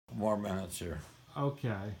more minutes here.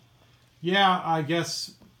 Okay. Yeah, I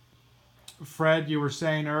guess, Fred, you were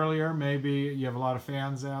saying earlier, maybe you have a lot of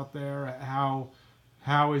fans out there.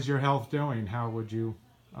 How is your health doing? How would you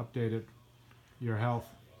update it, your health?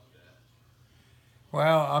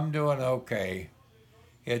 Well, I'm doing okay.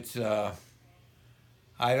 It's I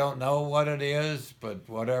don't know what it is, but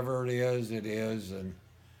whatever it is, and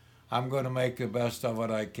I'm going to make the best of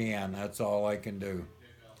it I can. That's all I can do.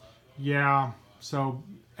 Yeah. So,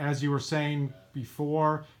 as you were saying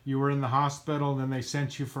before, you were in the hospital, and then they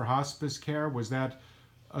sent you for hospice care. Was that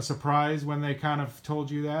a surprise when they kind of told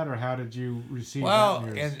you that, or how did you receive that Well,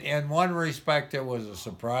 news? in one respect, it was a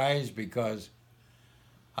surprise because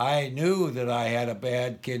I knew that I had a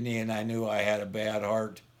bad kidney and I knew I had a bad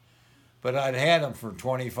heart, but I'd had them for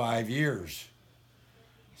 25 years.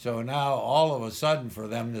 So now, all of a sudden, for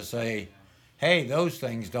them to say, hey, those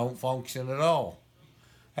things don't function at all,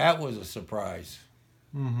 that was a surprise.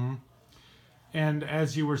 Mm-hmm. And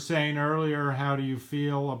as you were saying earlier, how do you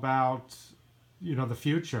feel about, the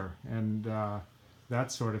future and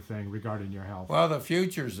that sort of thing regarding your health? Well, the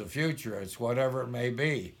future's the future. It's whatever it may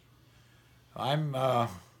be. I'm uh,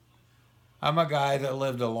 I'm a guy that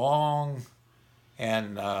lived a long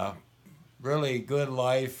and really good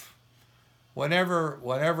life. Whenever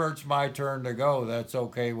it's my turn to go, that's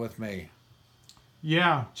okay with me.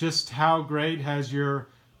 Yeah, just how great has your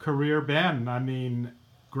career been? I mean,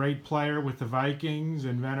 great player with the Vikings,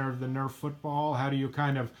 inventor of the Nerf football. How do you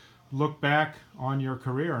kind of look back on your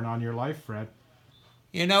career and on your life, Fred?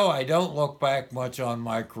 I don't look back much on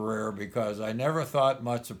my career because I never thought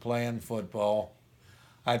much of playing football.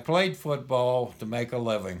 I played football to make a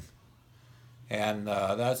living, and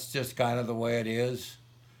that's just kind of the way it is.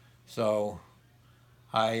 So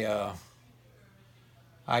I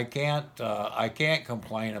I can't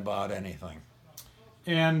complain about anything.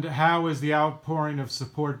 And how has the outpouring of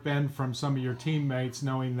support been from some of your teammates,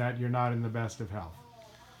 knowing that you're not in the best of health?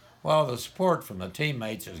 Well, the support from the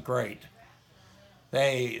teammates is great.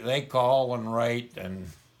 They call and write and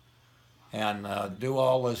do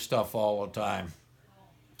all this stuff all the time.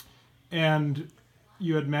 And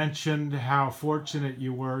you had mentioned how fortunate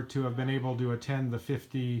you were to have been able to attend the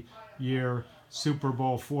 50-year Super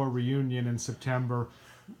Bowl IV reunion in September.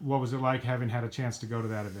 What was it like having had a chance to go to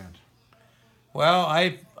that event? Well,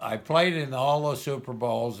 I played in all the Super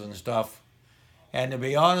Bowls and stuff, and to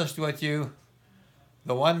be honest with you,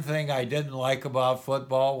 the one thing I didn't like about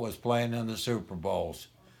football was playing in the Super Bowls.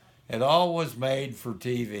 It all was made for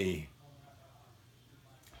TV.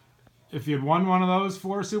 If you'd won one of those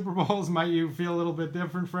four Super Bowls, might you feel a little bit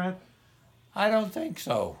different, Fred? I don't think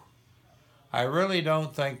so. I really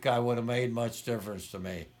don't think I would have made much difference to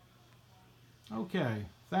me. Okay,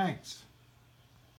 thanks.